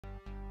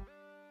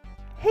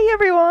Hey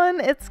everyone,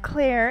 it's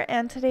Claire,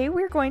 and today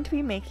we're going to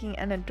be making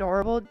an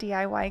adorable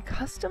DIY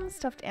custom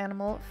stuffed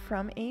animal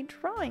from a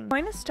drawing. I'm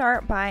going to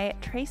start by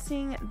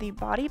tracing the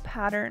body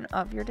pattern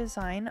of your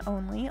design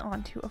only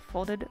onto a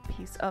folded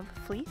piece of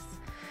fleece.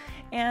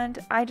 And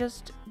I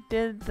just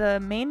did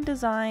the main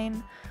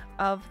design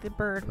of the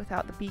bird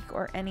without the beak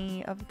or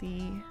any of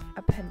the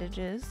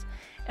appendages.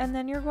 And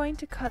then you're going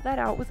to cut that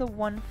out with a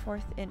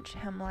 1/4 inch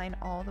hemline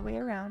all the way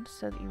around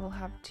so that you will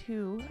have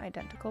two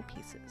identical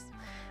pieces.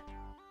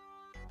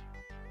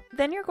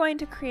 Then you're going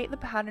to create the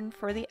pattern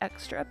for the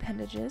extra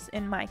appendages,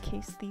 in my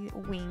case the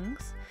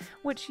wings,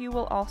 which you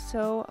will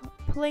also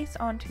place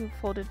onto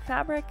folded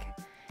fabric,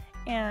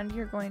 and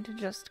you're going to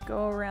just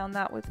go around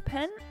that with a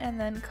pen and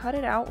then cut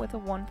it out with a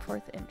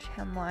 1/4 inch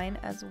hemline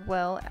as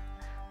well,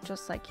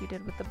 just like you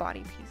did with the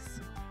body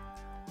piece.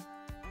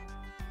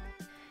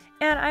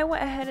 And I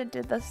went ahead and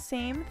did the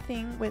same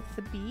thing with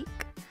the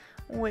beak,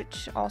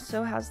 which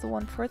also has the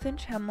 1/4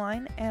 inch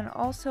hemline, and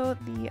also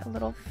the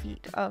little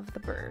feet of the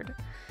bird.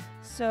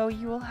 So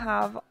you will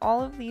have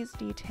all of these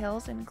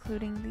details,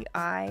 including the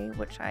eye,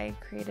 which I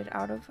created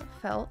out of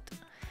felt,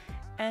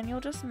 and you'll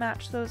just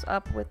match those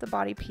up with the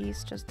body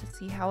piece just to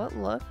see how it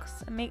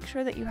looks, and make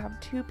sure that you have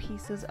two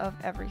pieces of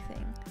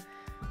everything.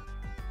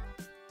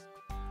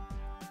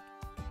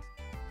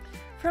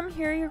 From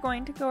here, you're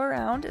going to go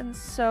around and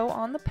sew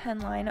on the pen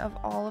line of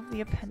all of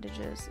the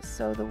appendages.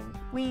 So the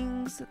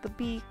wings, the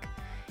beak,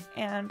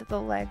 and the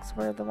legs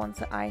were the ones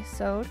that I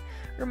sewed.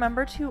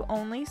 Remember to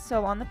only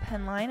sew on the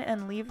pen line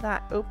and leave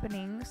that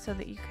opening so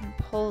that you can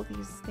pull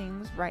these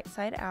things right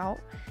side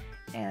out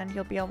and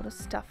you'll be able to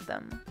stuff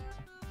them.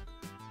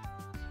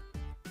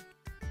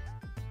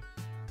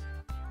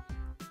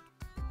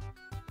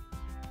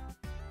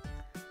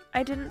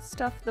 I didn't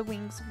stuff the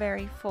wings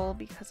very full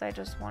because I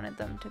just wanted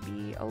them to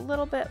be a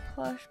little bit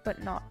plush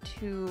but not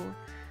too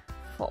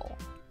full.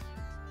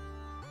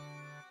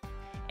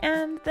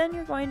 And then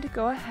you're going to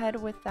go ahead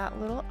with that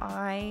little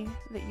eye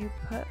that you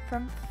put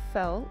from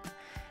felt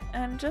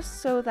and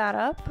just sew that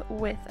up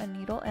with a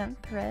needle and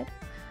thread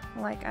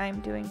like I'm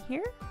doing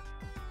here.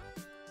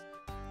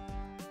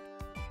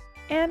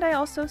 And I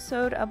also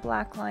sewed a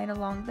black line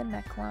along the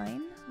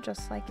neckline,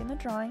 just like in the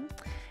drawing.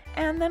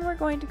 And then we're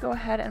going to go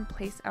ahead and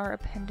place our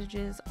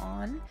appendages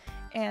on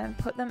and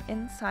put them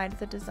inside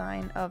the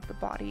design of the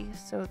body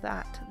so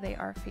that they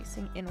are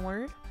facing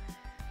inward.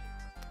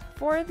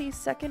 For the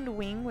second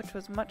wing, which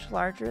was much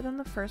larger than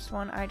the first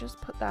one, I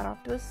just put that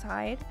off to the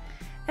side,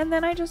 and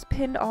then I just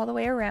pinned all the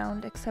way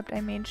around, except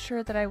I made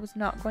sure that I was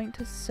not going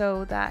to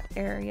sew that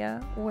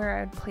area where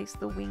I'd place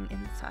the wing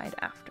inside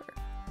after.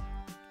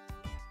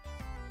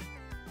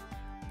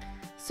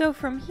 So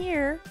from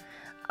here,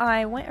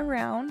 I went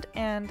around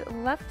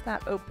and left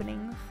that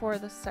opening for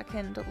the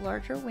second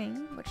larger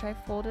wing, which I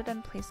folded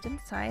and placed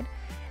inside,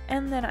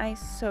 and then I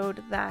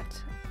sewed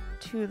that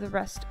to the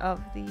rest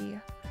of the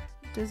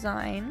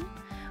design,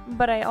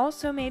 but I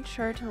also made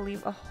sure to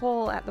leave a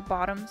hole at the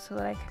bottom so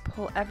that I could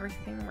pull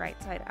everything right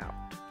side out.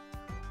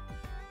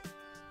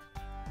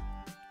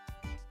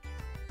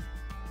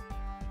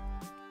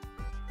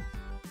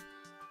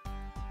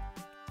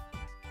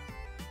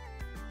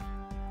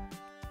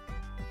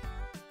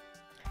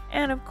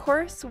 And of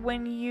course,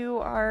 when you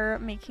are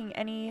making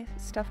any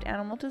stuffed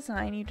animal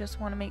design, you just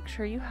want to make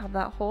sure you have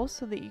that hole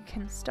so that you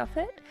can stuff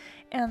it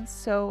and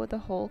sew the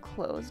hole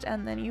closed,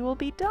 and then you will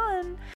be done.